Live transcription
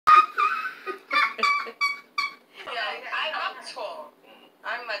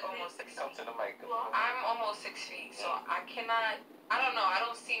6 feet, so I cannot. I don't know. I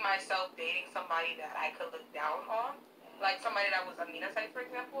don't see myself dating somebody that I could look down on. Like somebody that was a Nina type, for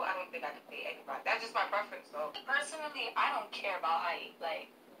example. I don't think I could date anybody. That's just my preference, though. Personally, I don't care about height.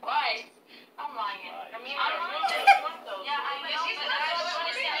 Like, but I'm lying. I mean, I'm lying. Yeah, I know, but I don't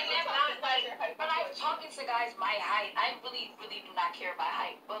understand. But I'm talking to guys my height. I really, really do not care about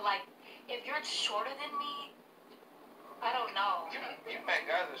height. But like, if you're shorter than me, I don't know. You met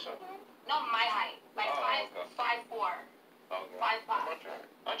guys that shorter than you? No, my height. Like 5'4". Okay. 5'5".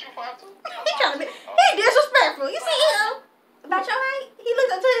 Aren't you 5'2"? He trying to be. He disrespectful. You see him? About your height? He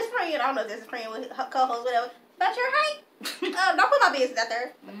looked up to his friend. I don't know if this is friend with co-host, whatever. About your height? Don't put my business out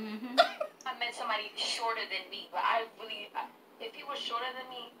there. I met somebody shorter than me, but I really, if he was shorter than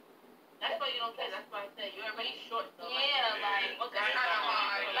me, that's why you don't care. That's why I said you're already short. So yeah, like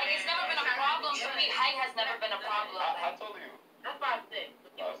it's never been a problem for me. Height has never been a problem. I told you. I'm 5'6".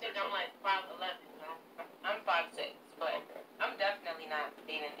 But people think I'm like 5'11". I'm 5'6", but I'm definitely not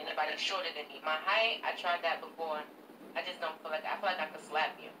dating anybody shorter than me. My height, I tried that before. I just don't feel like I could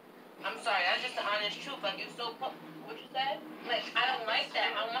slap you. I'm sorry, that's just the honest truth. Like, you're so what you said? Like, I don't like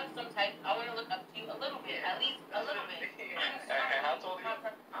that. I want some type. I want to look up to you a little bit, at least a little bit. I'm sorry. And how tall are you?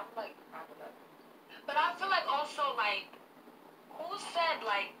 I'm like 5'11". But I feel like also like, who said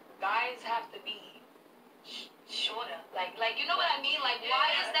like guys have to be shorter? Like you know what I mean? Like,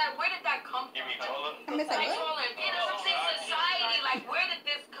 why is that? Where did that come from? You mean taller? Like taller. Yeah, that's what I'm saying. Society. Like, where did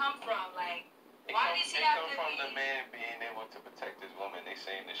this come from? Like, why does he have to be? It comes from the man being able to protect his woman. They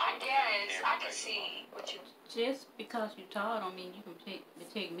saying this. I guess I can see what you. Just because you tall don't mean you can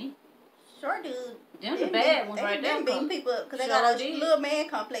protect me. Sure, dude. Them the bad ones right there. They beating people up because they got a little man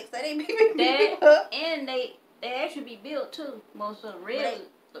complex. They be beating that, people up. And they actually be built too. Most of them red,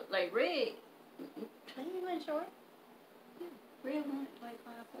 like red. He wasn't short. Red one like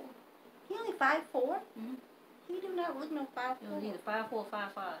 5'4". He only 5'4". Mm-hmm. He do not look no 5'4". It was either 5'4" or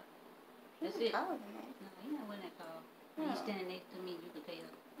 5'5". That's it. Taller than that. No, he not that tall. When he's standing next to me, you can tell.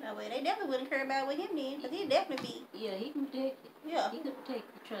 No, well, they definitely wouldn't care about with him then, because he'd definitely be. Yeah, he can protect it. Yeah. He can protect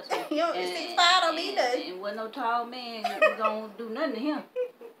it, trust me. He only 6'5" on me, does. And wasn't no tall man gonna do nothing to him.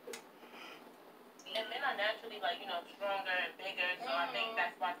 And men are naturally, like, stronger and bigger, so I think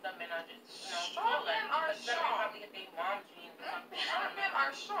that's why some men are just, strong men are strong. Probably get their mom genes or something. Some men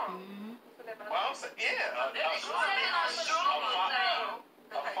are strong. Well, I'm saying,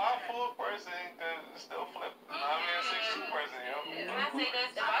 a 5'4" person can still flip. I mean, a 6'2" person, Can I say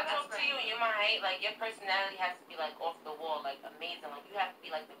this? If I talk to you and you're my height, like, your personality has to be, like, off the wall, like, amazing. Like, you have to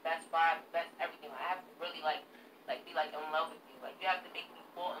be, like, the best vibe, best everything. Like, I have to really, like, be, like, in love with you. Like, you have to make me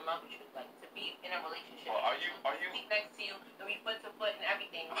fall in love with you. Like, to be in a relationship. Well, are you be next to you and we foot to foot and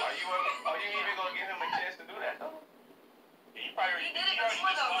everything. Are you even gonna give him a chance to do that though? He did it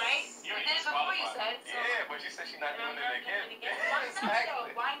before though, right? He did it before, you said. So. Yeah, but you said she's not doing it again.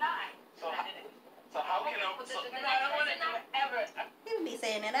 Exactly. Why not? So how can He'll be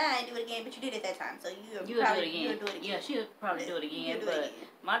saying that I ain't do it again, but you did it that time, so you'll do it again. Yeah, she'll probably do it again. But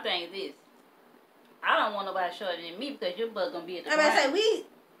my thing is this: I don't want nobody shorter than me because your butt gonna be at the ground. I say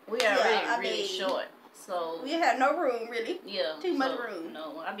we are really short, so we have no room really. Yeah, too much room.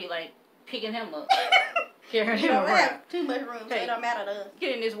 No, I be like picking him up, carrying him around. Have too much room, so it don't matter to us.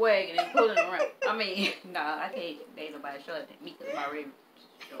 Get in this wagon and pull it around. I mean, nah, I can't date nobody shorter than me because I'm already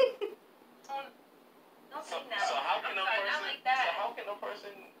short. So how can a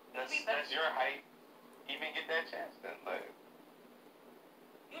person that's your height even get that chance then? Like,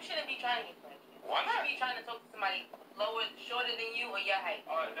 you shouldn't be trying to get that chance. Why not? You should be trying to talk to somebody shorter than you or your height.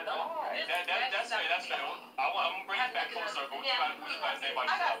 That's fair. I'm gonna bring it back full circle. What you guys say about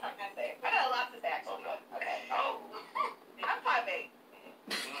I got yourself? something to say. I got a lot to say actually. Okay. I'm 5'8".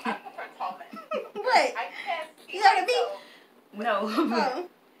 I prefer tall men. Right. I can't see you heard of me? No.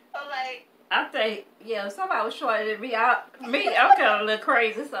 So like. I think, yeah, if somebody was shorter than me, I'm kind of a little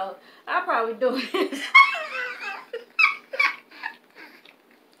crazy, so I'll probably do it.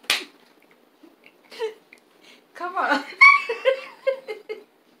 Come on.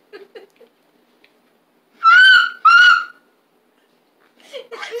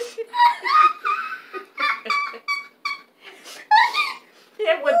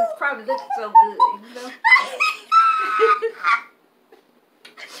 That wouldn't probably look so good, you know?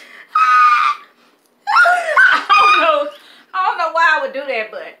 I don't know why I would do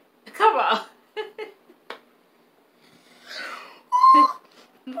that, but come on.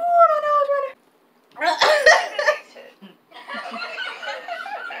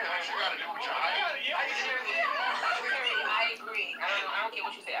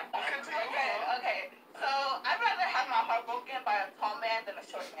 Okay. So I'd rather have my heart broken by a tall man than a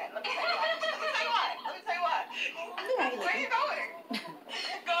short man. Let me tell you why. Where are you going?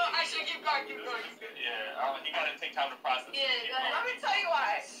 Go. Actually, keep going. Yeah, you gotta take time to process. Yeah, go ahead. Let me tell you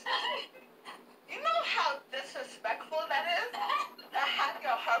why. You know how disrespectful that is? To have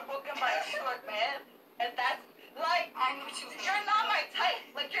your heart broken by a short man? And that's like, I know what you mean. you're not my type.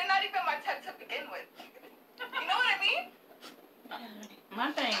 Like, you're not even my type to begin with. You know what I mean?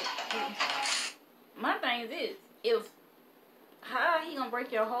 My thing is this: if how he gonna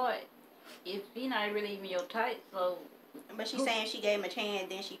break your heart if he not really even your type? So, but she's saying she gave him a chance,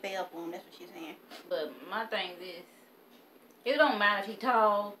 then she fell for him. That's what she's saying. But my thing is this: it don't matter if he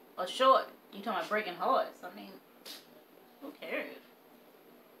tall or short. You talking about breaking hearts? I mean, who cares?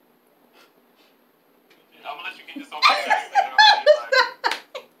 I'm gonna let you get this over.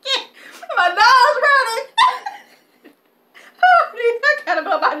 My nose running. Oh, I gotta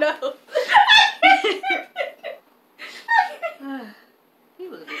blow my nose. He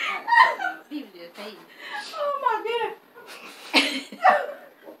was just hating. Oh my goodness.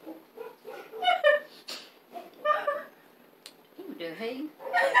 He was just hating.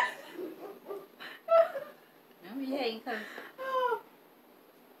 No, he hating 'cause.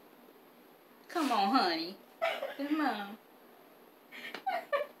 Come on, honey. Come on.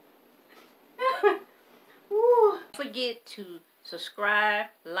 Don't forget to subscribe,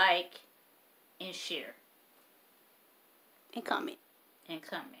 like, and share. And comment.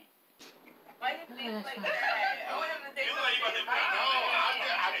 Why did they like that? I want him to date I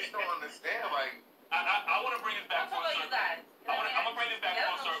just don't understand. Like, I want to bring this back full circle. I'm gonna bring this back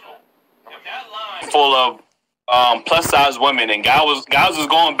full circle. If that line full of plus size women and guys was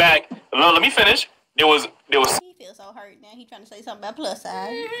going back. No, let me finish. There was. He feels so hurt now. He trying to say something about plus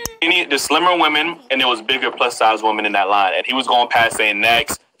size. The slimmer women and there was bigger plus size women in that line, and he was going past saying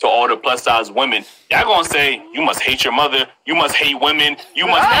next to all the plus size women. Y'all gonna say you must hate your mother, you must hate women, you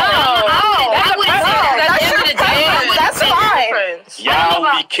must. That's fine.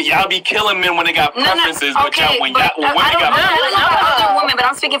 Y'all be killing men when they got preferences, but when women got. Other women, but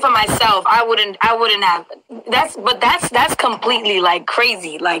I'm speaking for myself. I wouldn't have. That's completely like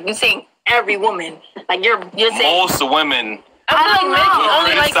crazy. Like you saying every woman. Like you're saying most women. I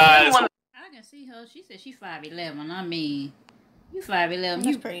can see her. She said she 5'11". I mean, you 5'11".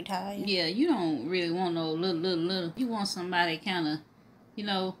 That's pretty tight. Yeah, you don't really want no little. You want somebody kind of,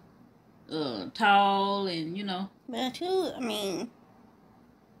 tall and But too, I mean,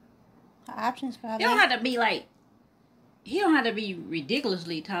 the options probably. You don't have to be like. He don't have to be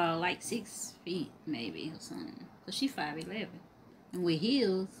ridiculously tall, like 6 feet maybe or something. Cause she 5'11", and with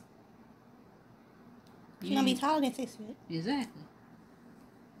heels. She gonna be taller than 6 feet. Exactly.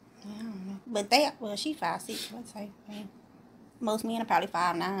 I don't know. But she 5'6", let's say. Most men are probably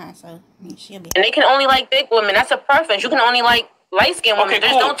 5'9", so I mean, she'll be. And they can only like big women. That's a preference. You can only like light-skinned women. Okay,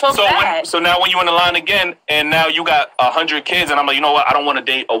 Just cool. don't talk bad. So now when you're in the line again, and now you got 100 kids, and I'm like, you know what? I don't want to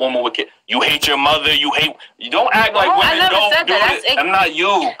date a woman with kids. You hate your mother. You don't act like women. I never don't said do that. it. I'm not you.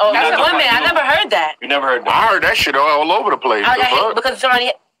 Oh, that's women. I never heard that. You never heard that. I heard that shit all over the place. Because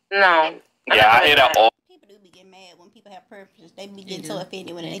somebody. No. Yeah, I hear that all. People do be getting mad when people have preferences. They be getting so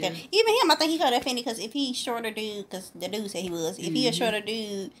offended when they get. Even him, I think he got offended because if he's shorter dude, because the dude said he was. If he a shorter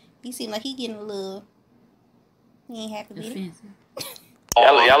dude, he seemed like he getting a little. He ain't happy with it.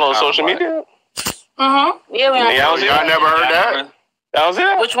 Y'all on social media? Yeah, y'all never heard that? That was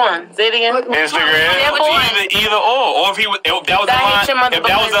it. Which one? Say it again. Instagram. Either or. Or if that was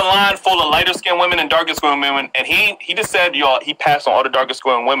a line full of lighter skinned women and darker skinned women, and he just said he passed on all the darker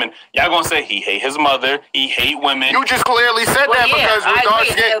skinned women. Y'all gonna say he hate his mother, he hate women. You just clearly said that because we're dark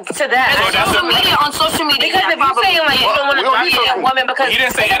skinned. To that. On social media. Because if you're saying like you don't want to dark skinned woman because he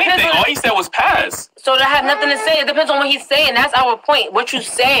didn't say anything. All he said was pass. So that had nothing to say. It depends on what he's saying. That's our point. What you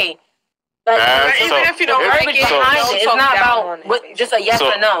say. Even if you don't like it, it's not about just a yes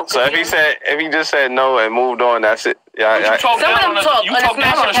or no. So if he just said no and moved on, that's it. Yeah. You talk down on a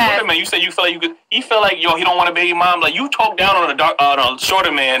shorter man. You say you feel like he feel like he don't want a baby mom. Like you talk down on a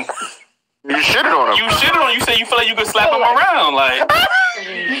shorter man. You shitted on him. You say you feel like you could slap him around. Like got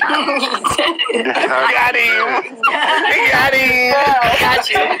him. Got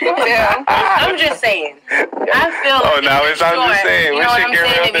you. Yeah. I'm just saying. I feel. Oh, now I'm just saying. You know what I'm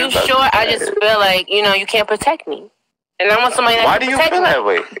saying? If you short, I just feel like you can't protect me. And I want somebody that Why can do you protect feel me. that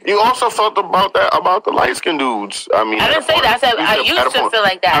way? You also felt about the light skinned dudes. I mean, I didn't say that. I said I used to feel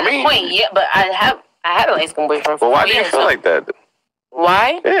like that. I mean, but I had a light skinned boyfriend for 4 years. Well, why do you feel like that?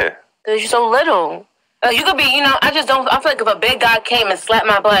 Why? Yeah. Because you're so little. You could be, I just don't. I feel like if a big guy came and slapped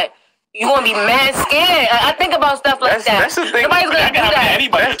my butt, you're gonna be mad scared. I think about stuff like that. That's the thing. Nobody's gonna do that.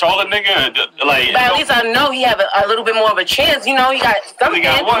 Anybody, taller nigga, like Like, but at least I know he have a little bit more of a chance. You know, he got something. He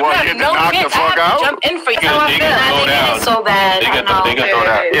got one. What, get the knock the fuck out? Jump in for you. They gonna go down. So bad. They I gonna know. throw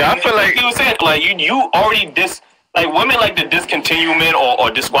down. Yeah, I feel like He was saying, like, you already like, women like to discontinue men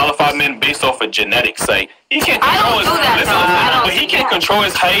or disqualify men based off of genetics. Like, he can't control his but he can't control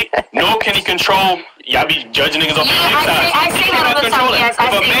his height, nor can he control. Y'all be judging niggas off his dick size. I see that all the time. Yes,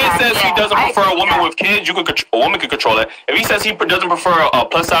 If a man says he doesn't prefer a woman with kids, a woman can control that. If he says he doesn't prefer a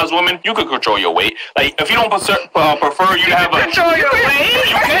plus size woman, you can control your weight. Like, if you don't prefer you to have a control your weight,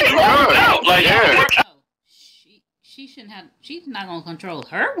 you can. Like, No, she shouldn't have. She's not gonna control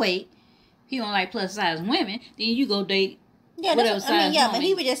her weight. If you don't like plus size women, then you go date. Yeah, whatever that's, I mean, size yeah, woman. but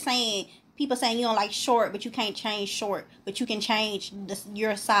he was just saying. People saying you don't like short, but you can't change short, but you can change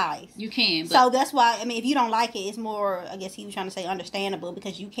your size. You can. But So that's why, I mean, if you don't like it, it's more, I guess he was trying to say understandable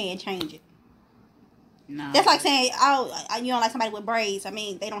because you can change it. no. That's like saying, oh, you don't like somebody with braids. I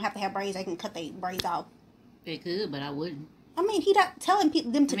mean, they don't have to have braids. They can cut their braids off. They could, but I wouldn't. I mean, he not telling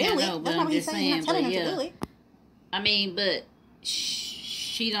them to do I know, it. but That's I'm not what he's just saying. He's not telling them saying, to do it. I mean, but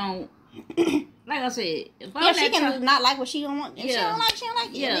she don't. Like I said, if I'm Yeah, she that can tall, not like what she don't want. If she don't like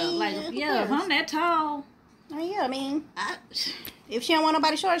it. yeah, I mean, like who yeah, if cares? I'm that tall, Yeah, I mean, I, if she don't want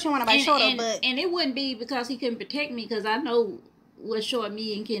nobody shorter, she don't want nobody shorter. But and it wouldn't be because he couldn't protect me because I know what short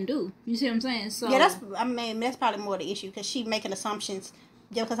me can do. You see what I'm saying? So yeah, that's probably more the issue because she making assumptions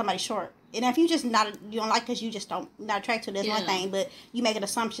just because somebody's short. And if you just you don't like because you just not attracted to this one thing, but you making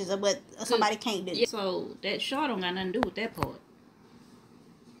assumptions of what somebody can't do. Yeah, so that short don't got nothing to do with that part.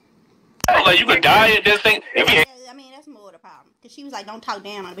 like, you could die at this thing. If he I mean, that's more the problem. Because she was like, don't talk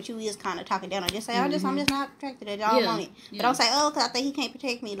down on it, but you is kind of talking down on it. Just say, I'm just not attracted to it. I don't want it. But don't say, oh, because I think he can't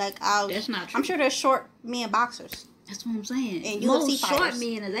protect me. Like, That's not true. I'm sure there's short men boxers. That's what I'm saying. And most UFC short fighters.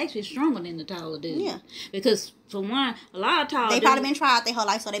 men is actually stronger than the taller dudes. Yeah. Because for one, a lot of tall They dudes, probably been tried their whole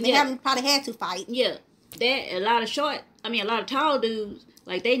life, so they probably had to fight. yeah, a lot of tall dudes,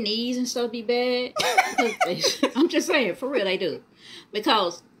 like their knees and stuff be bad. I'm just saying, for real, they do.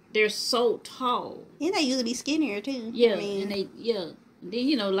 Because they're so tall. And they usually be skinnier too. Yeah, I mean, and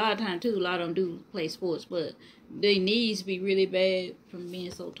then a lot of times too, a lot of them do play sports, but their knees be really bad from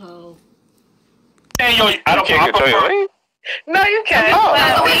being so tall. say, yo, I don't can't control your weight. No, you can't. People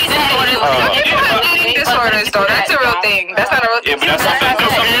have eating disorders, though. That's a real thing. That's not a real Yeah, thing. but that's something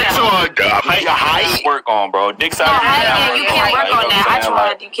height work on, bro. Dick size. You can't work on that. I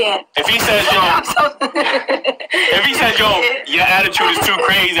tried. You can't. If he says, yo, your attitude is too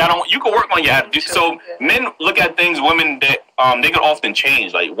crazy, you can work on your attitude. So men look at things, women that they can often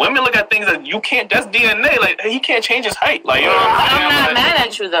change. Like, women look at things that you can't. That's DNA. Like, he can't change his height. Like, I'm not mad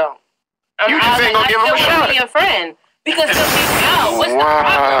at you though. You just ain't gonna give him a shot. Be your friend. Because what's the problem?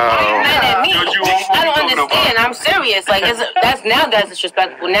 Why are you mad at me? I don't understand. I'm serious. Like, that's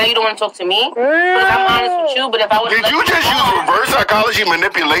disrespectful. Now you don't want to talk to me because I'm honest with you. But if I was, Did you just use reverse psychology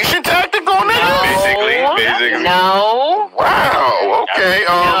manipulation tactic on that? Basically. No. Wow. Okay.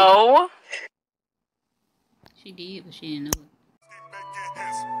 No. She did, but she didn't know it.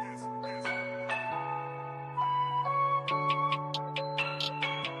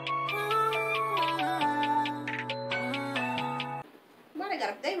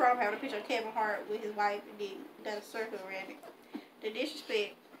 They wrong having a picture of Kevin Hart with his wife and then got a circle around it. The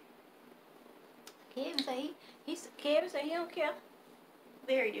disrespect. Kevin say he don't care.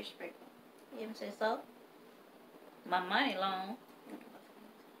 Very disrespectful. Kevin said so. My money long.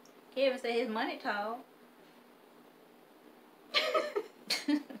 Kevin said his money tall.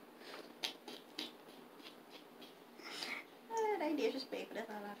 They disrespectful. That's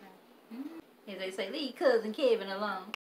all I know. As they say, leave cousin Kevin alone.